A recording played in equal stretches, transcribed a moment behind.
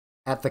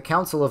At the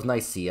Council of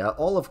Nicaea,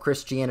 all of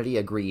Christianity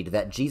agreed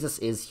that Jesus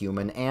is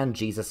human and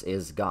Jesus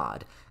is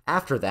God.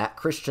 After that,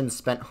 Christians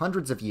spent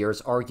hundreds of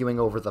years arguing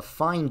over the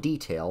fine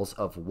details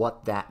of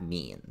what that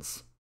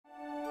means.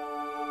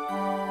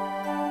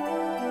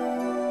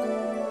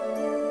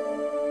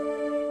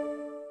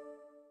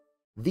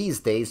 These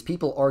days,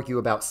 people argue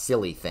about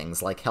silly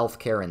things like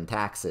healthcare and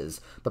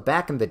taxes, but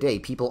back in the day,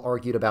 people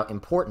argued about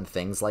important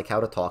things like how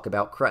to talk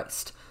about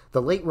Christ.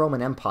 The late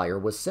Roman Empire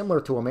was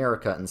similar to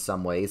America in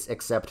some ways,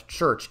 except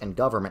church and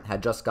government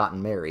had just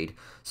gotten married,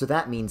 so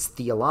that means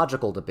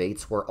theological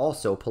debates were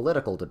also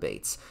political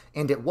debates.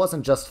 And it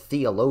wasn't just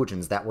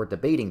theologians that were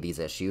debating these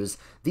issues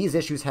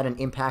had an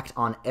impact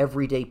on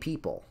everyday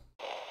people.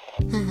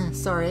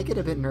 Sorry, I get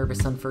a bit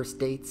nervous on first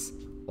dates.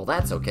 Well,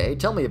 that's okay.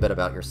 Tell me a bit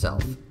about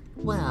yourself.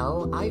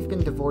 Well, I've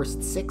been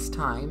divorced 6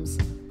 times.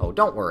 Oh,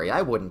 don't worry,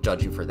 I wouldn't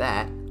judge you for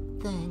that.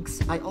 Thanks.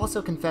 I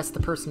also confess the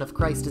person of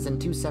Christ is in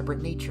 2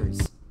 separate natures.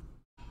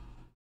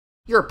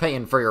 You're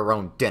paying for your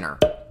own dinner.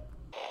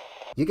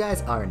 You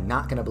guys are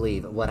not gonna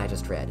believe what I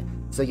just read.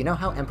 So you know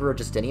how Emperor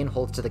Justinian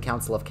holds to the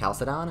Council of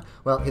Chalcedon?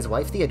 Well, his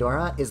wife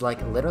Theodora is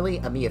literally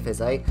a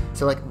Miaphysite,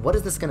 so what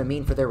is this gonna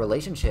mean for their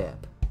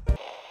relationship?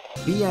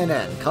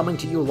 BNN coming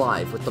to you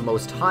live with the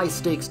most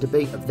high-stakes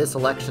debate of this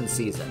election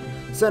season.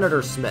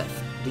 Senator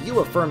Smith, do you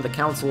affirm the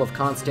Council of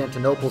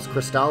Constantinople's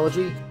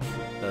Christology?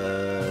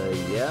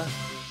 Yeah?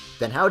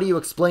 Then how do you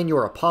explain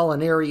your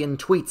Apollinarian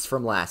tweets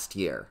from last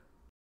year?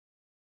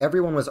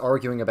 Everyone was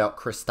arguing about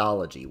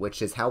Christology,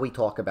 which is how we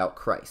talk about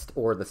Christ,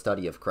 or the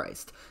study of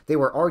Christ. They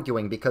were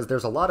arguing because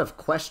there's a lot of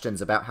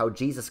questions about how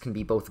Jesus can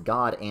be both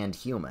God and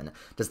human.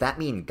 Does that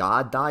mean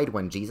God died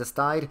when Jesus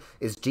died?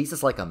 Is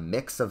Jesus like a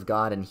mix of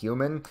God and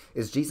human?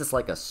 Is Jesus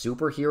like a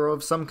superhero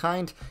of some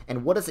kind?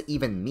 And what does it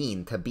even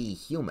mean to be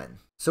human?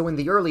 So in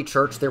the early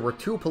church, there were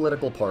 2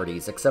 political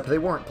parties, except they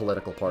weren't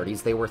political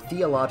parties, they were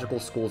theological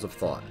schools of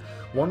thought.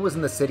 One was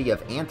in the city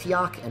of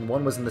Antioch, and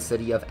one was in the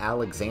city of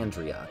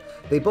Alexandria.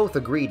 They both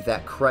agreed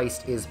that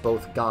Christ is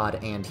both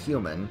God and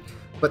human,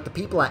 but the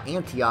people at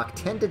Antioch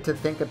tended to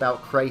think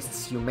about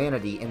Christ's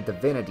humanity and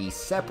divinity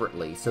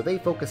separately, so they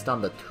focused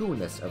on the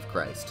two-ness of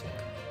Christ.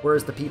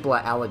 Whereas the people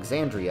at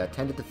Alexandria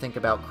tended to think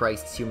about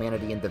Christ's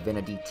humanity and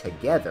divinity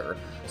together,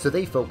 so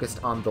they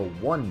focused on the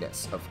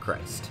oneness of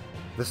Christ.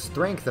 The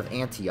strength of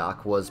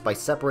Antioch was, by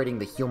separating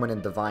the human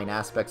and divine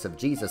aspects of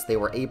Jesus, they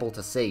were able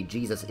to say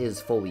Jesus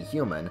is fully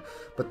human,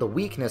 but the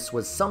weakness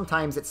was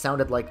sometimes it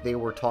sounded like they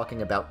were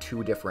talking about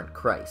 2 different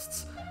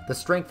Christs. The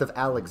strength of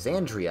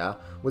Alexandria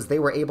was they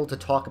were able to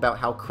talk about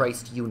how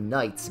Christ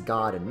unites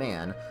God and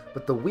man,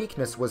 but the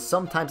weakness was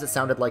sometimes it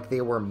sounded like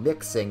they were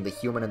mixing the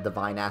human and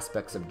divine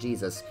aspects of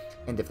Jesus,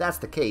 and if that's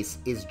the case,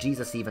 is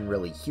Jesus even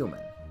really human?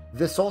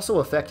 This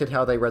also affected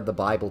how they read the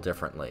Bible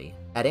differently.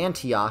 At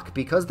Antioch,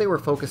 because they were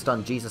focused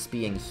on Jesus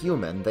being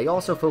human, they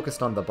also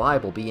focused on the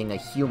Bible being a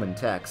human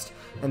text,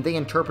 and they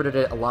interpreted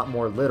it a lot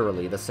more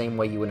literally, the same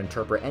way you would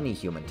interpret any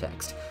human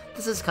text.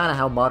 This is kind of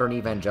how modern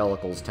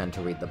evangelicals tend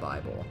to read the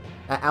Bible.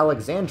 At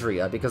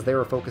Alexandria, because they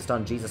were focused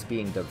on Jesus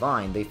being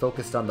divine, they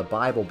focused on the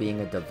Bible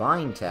being a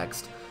divine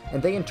text,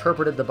 and they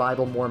interpreted the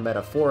Bible more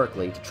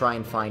metaphorically to try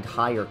and find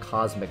higher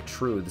cosmic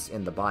truths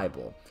in the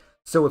Bible.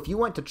 So if you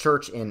went to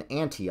church in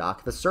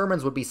Antioch, the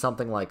sermons would be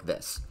something like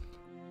this.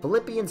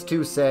 Philippians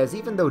 2 says,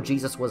 even though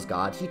Jesus was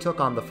God, he took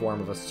on the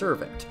form of a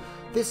servant.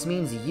 This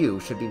means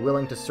you should be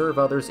willing to serve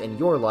others in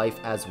your life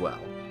as well.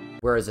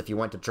 Whereas if you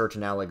went to church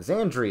in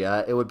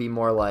Alexandria, it would be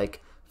more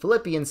like,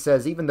 Philippians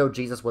says, even though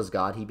Jesus was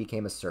God, he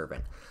became a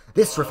servant.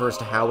 This refers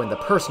to how in the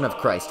person of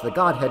Christ, the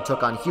Godhead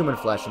took on human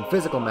flesh and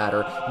physical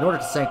matter in order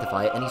to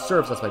sanctify it, and he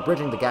serves us by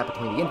bridging the gap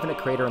between the infinite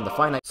creator and the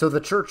finite. So the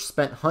church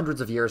spent hundreds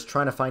of years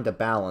trying to find a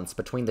balance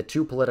between the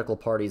 2 political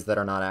parties that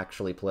are not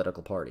actually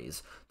political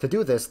parties. To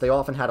do this, they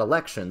often had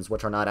elections,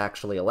 which are not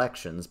actually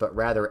elections, but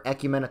rather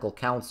ecumenical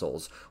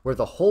councils, where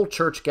the whole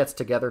church gets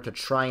together to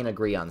try and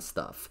agree on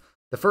stuff.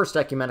 The first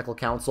ecumenical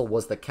council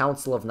was the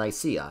Council of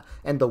Nicaea,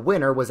 and the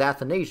winner was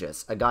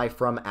Athanasius, a guy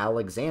from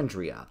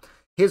Alexandria.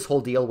 His whole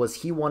deal was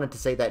he wanted to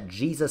say that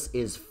Jesus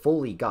is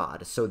fully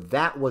God, so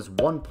that was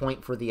 1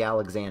 point for the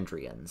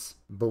Alexandrians.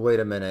 But wait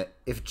a minute,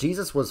 if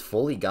Jesus was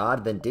fully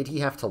God, then did he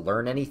have to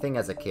learn anything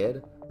as a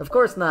kid? Of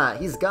course not,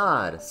 he's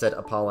God, said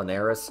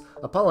Apollinaris.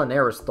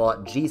 Apollinaris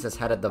thought Jesus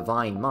had a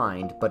divine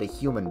mind, but a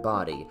human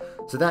body.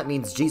 So that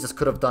means Jesus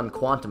could have done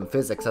quantum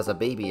physics as a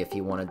baby if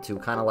he wanted to,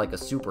 kinda like a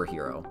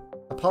superhero.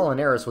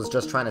 Apollinaris was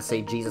just trying to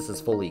say Jesus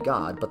is fully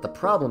God, but the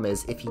problem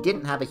is, if he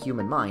didn't have a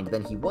human mind,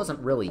 then he wasn't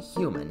really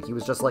human, he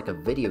was just like a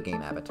video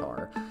game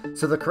avatar.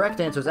 So the correct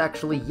answer is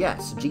actually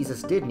yes,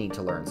 Jesus did need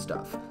to learn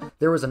stuff.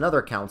 There was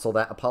another council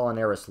that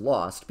Apollinaris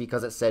lost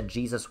because it said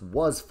Jesus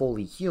was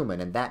fully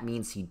human, and that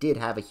means he did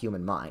have a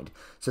human mind.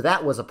 So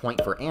that was a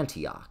point for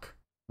Antioch.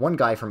 One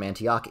guy from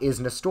Antioch is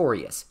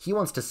Nestorius. He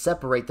wants to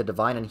separate the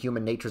divine and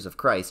human natures of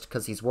Christ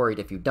because he's worried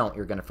if you don't,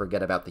 you're going to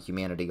forget about the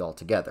humanity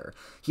altogether.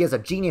 He has a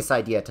genius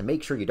idea to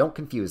make sure you don't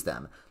confuse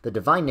them. The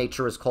divine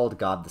nature is called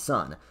God the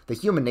Son. The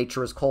human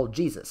nature is called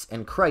Jesus,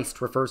 and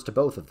Christ refers to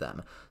both of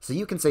them. So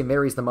you can say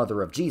Mary's the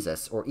mother of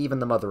Jesus, or even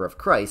the mother of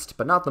Christ,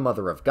 but not the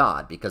mother of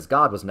God, because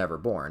God was never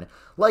born.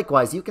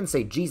 Likewise, you can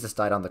say Jesus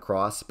died on the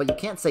cross, but you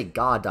can't say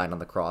God died on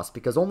the cross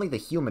because only the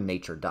human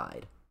nature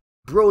died.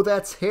 Bro,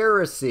 that's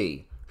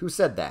heresy! Who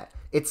said that?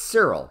 It's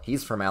Cyril.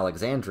 He's from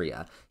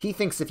Alexandria. He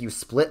thinks if you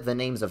split the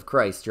names of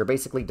Christ, you're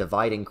basically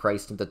dividing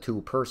Christ into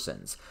two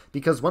persons.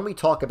 Because when we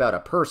talk about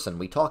a person,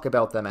 we talk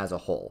about them as a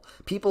whole.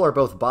 People are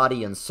both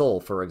body and soul,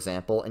 for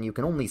example, and you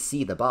can only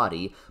see the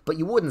body, but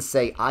you wouldn't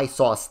say, I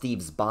saw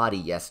Steve's body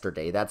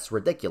yesterday. That's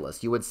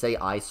ridiculous. You would say,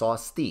 I saw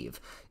Steve.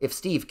 If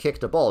Steve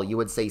kicked a ball, you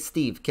would say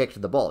Steve kicked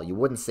the ball. You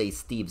wouldn't say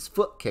Steve's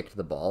foot kicked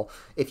the ball.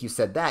 If you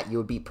said that, you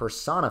would be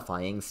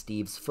personifying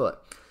Steve's foot.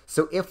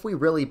 So if we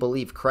really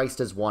believe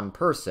Christ is one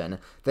person,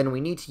 then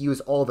we need to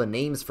use all the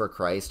names for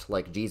Christ,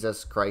 like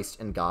Jesus, Christ,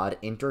 and God,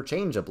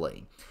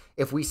 interchangeably.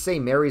 If we say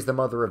Mary's the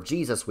mother of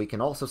Jesus, we can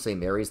also say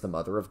Mary's the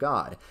mother of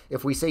God.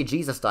 If we say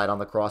Jesus died on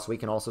the cross, we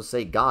can also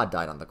say God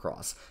died on the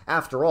cross.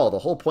 After all, the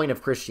whole point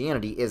of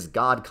Christianity is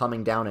God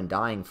coming down and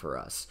dying for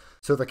us.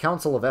 So the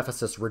Council of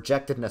Ephesus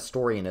rejected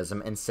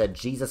Nestorianism and said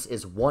Jesus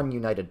is one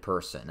united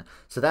person.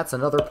 So that's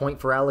another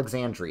point for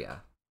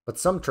Alexandria. But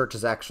some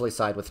churches actually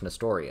side with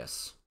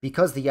Nestorius.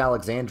 Because the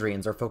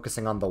Alexandrians are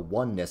focusing on the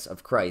oneness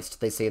of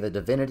Christ, they say the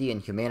divinity and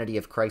humanity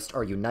of Christ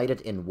are united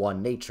in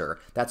one nature.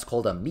 That's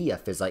called a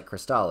miaphysite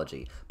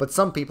Christology. But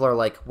some people are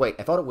like, wait,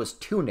 I thought it was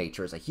two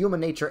natures, a human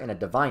nature and a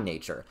divine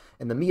nature.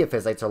 And the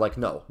miaphysites are like,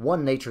 no,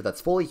 one nature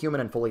that's fully human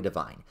and fully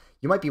divine.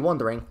 You might be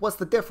wondering, what's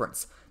the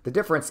difference? The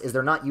difference is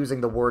they're not using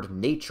the word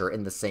nature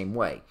in the same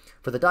way.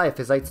 For the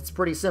diaphysites, it's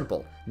pretty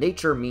simple.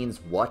 Nature means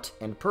what,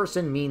 and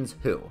person means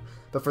who.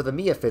 But for the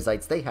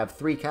miaphysites, they have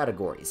three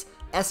categories.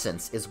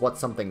 Essence is what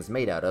something's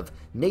made out of,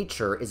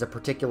 nature is a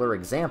particular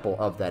example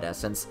of that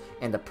essence,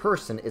 and a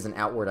person is an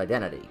outward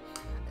identity.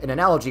 An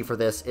analogy for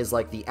this is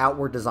like the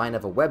outward design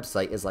of a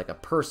website is like a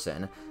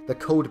person, the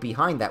code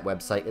behind that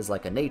website is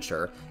like a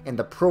nature, and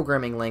the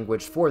programming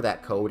language for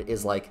that code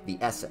is like the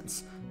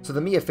essence. So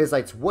the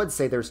miaphysites would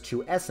say there's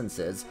two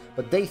essences,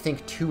 but they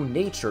think two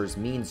natures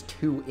means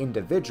two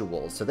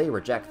individuals, so they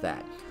reject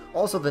that.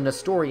 Also, the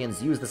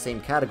Nestorians use the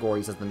same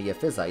categories as the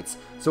miaphysites,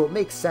 so it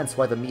makes sense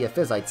why the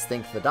miaphysites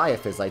think the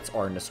diaphysites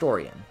are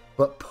Nestorian.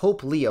 But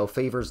Pope Leo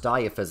favors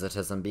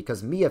diaphysitism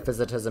because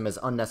miaphysitism is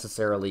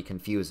unnecessarily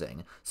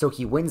confusing. So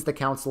he wins the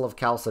Council of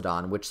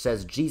Chalcedon, which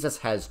says Jesus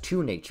has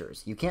two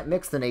natures. You can't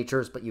mix the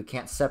natures, but you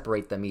can't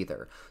separate them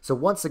either. So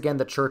once again,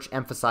 the Church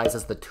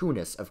emphasizes the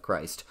two-ness of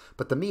Christ,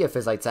 but the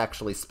miaphysites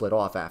actually split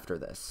off after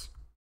this.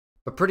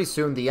 But pretty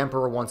soon, the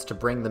Emperor wants to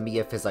bring the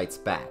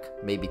miaphysites back,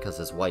 maybe because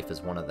his wife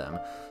is one of them.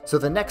 So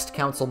the next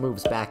council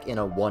moves back in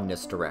a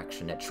oneness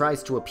direction. It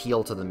tries to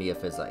appeal to the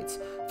miaphysites.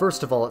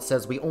 First of all, it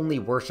says we only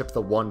worship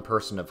the one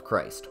person of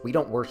Christ. We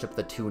don't worship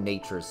the two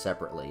natures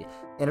separately.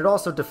 And it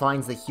also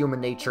defines the human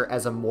nature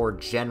as a more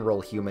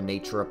general human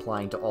nature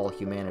applying to all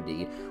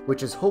humanity,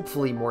 which is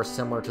hopefully more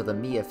similar to the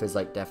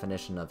miaphysite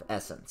definition of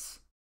essence.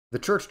 The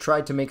Church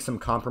tried to make some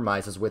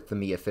compromises with the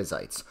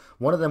miaphysites.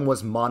 One of them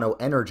was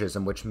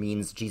monoenergism, which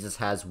means Jesus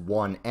has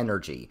one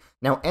energy.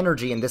 Now,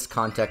 energy in this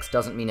context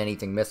doesn't mean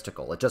anything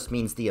mystical, it just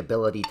means the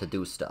ability to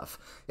do stuff.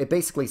 It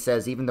basically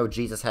says even though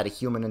Jesus had a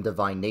human and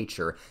divine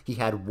nature, he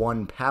had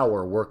one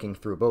power working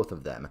through both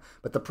of them.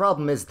 But the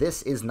problem is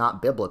this is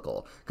not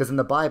biblical, because in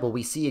the Bible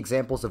we see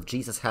examples of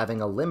Jesus having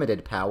a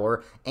limited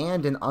power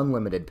and an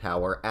unlimited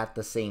power at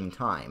the same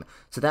time.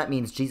 So that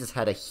means Jesus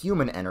had a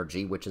human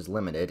energy, which is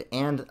limited,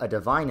 and a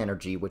divine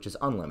energy, which is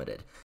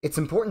unlimited. It's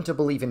important to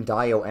believe in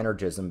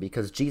dioenergism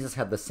because Jesus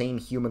had the same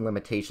human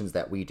limitations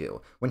that we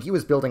do. When he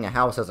was building a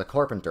house as a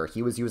carpenter,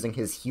 he was using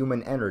his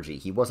human energy.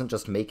 He wasn't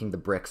just making the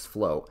bricks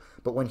float.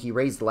 But when he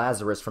raised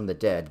Lazarus from the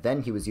dead,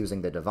 then he was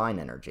using the divine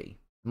energy.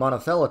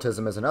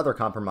 Monothelitism is another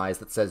compromise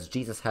that says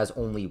Jesus has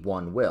only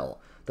one will.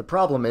 The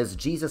problem is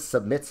Jesus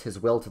submits his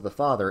will to the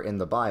Father in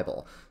the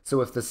Bible.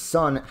 So if the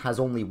Son has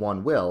only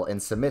one will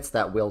and submits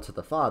that will to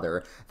the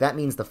Father, that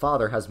means the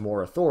Father has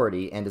more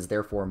authority and is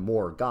therefore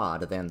more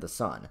God than the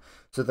Son.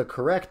 So the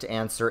correct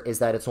answer is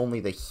that it's only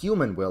the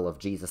human will of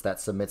Jesus that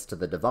submits to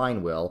the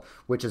divine will,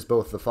 which is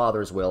both the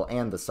Father's will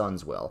and the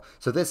Son's will.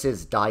 So this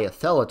is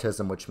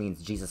diatheletism, which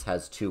means Jesus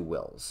has two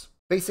wills.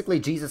 Basically,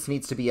 Jesus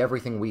needs to be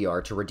everything we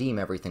are to redeem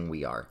everything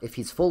we are. If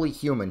he's fully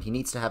human, he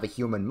needs to have a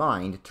human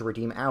mind to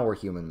redeem our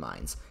human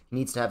minds. He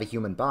needs to have a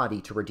human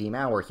body to redeem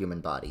our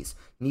human bodies.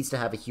 He needs to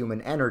have a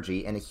human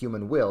energy and a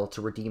human will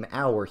to redeem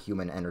our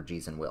human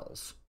energies and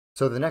wills.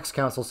 So the next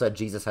council said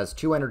Jesus has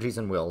two energies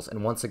and wills,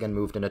 and once again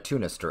moved in a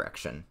two-ness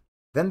direction.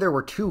 Then there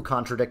were two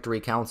contradictory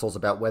councils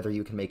about whether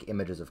you can make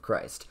images of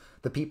Christ.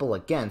 The people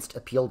against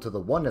appealed to the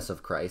oneness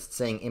of Christ,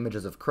 saying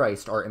images of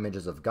Christ are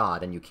images of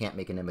God and you can't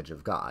make an image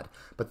of God.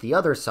 But the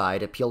other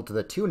side appealed to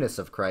the two-ness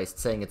of Christ,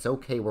 saying it's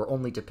okay, we're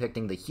only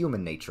depicting the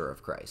human nature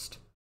of Christ.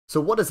 So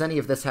what does any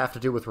of this have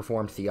to do with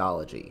Reformed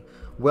theology?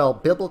 Well,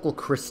 biblical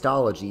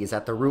Christology is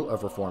at the root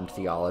of Reformed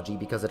theology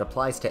because it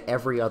applies to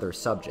every other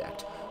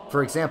subject.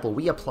 For example,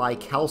 we apply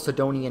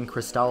Chalcedonian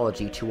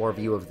Christology to our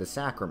view of the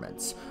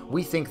sacraments.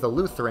 We think the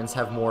Lutherans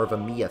have more of a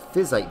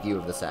Miaphysite view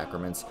of the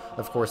sacraments.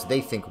 Of course,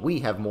 they think we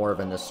have more of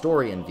a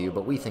Nestorian view,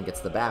 but we think it's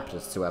the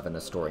Baptists who have a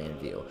Nestorian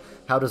view.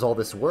 How does all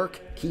this work?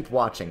 Keep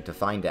watching to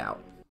find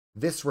out.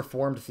 This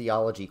Reformed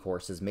Theology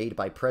course is made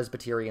by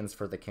Presbyterians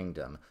for the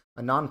Kingdom,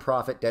 a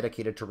non-profit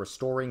dedicated to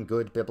restoring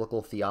good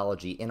biblical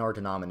theology in our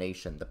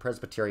denomination, the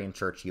Presbyterian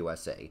Church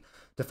USA.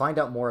 To find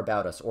out more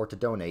about us or to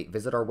donate,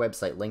 visit our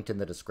website linked in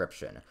the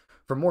description.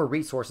 For more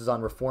resources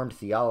on Reformed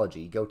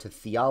theology, go to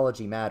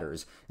Theology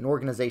Matters, an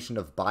organization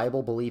of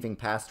Bible-believing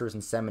pastors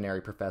and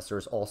seminary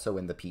professors also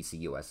in the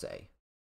PCUSA.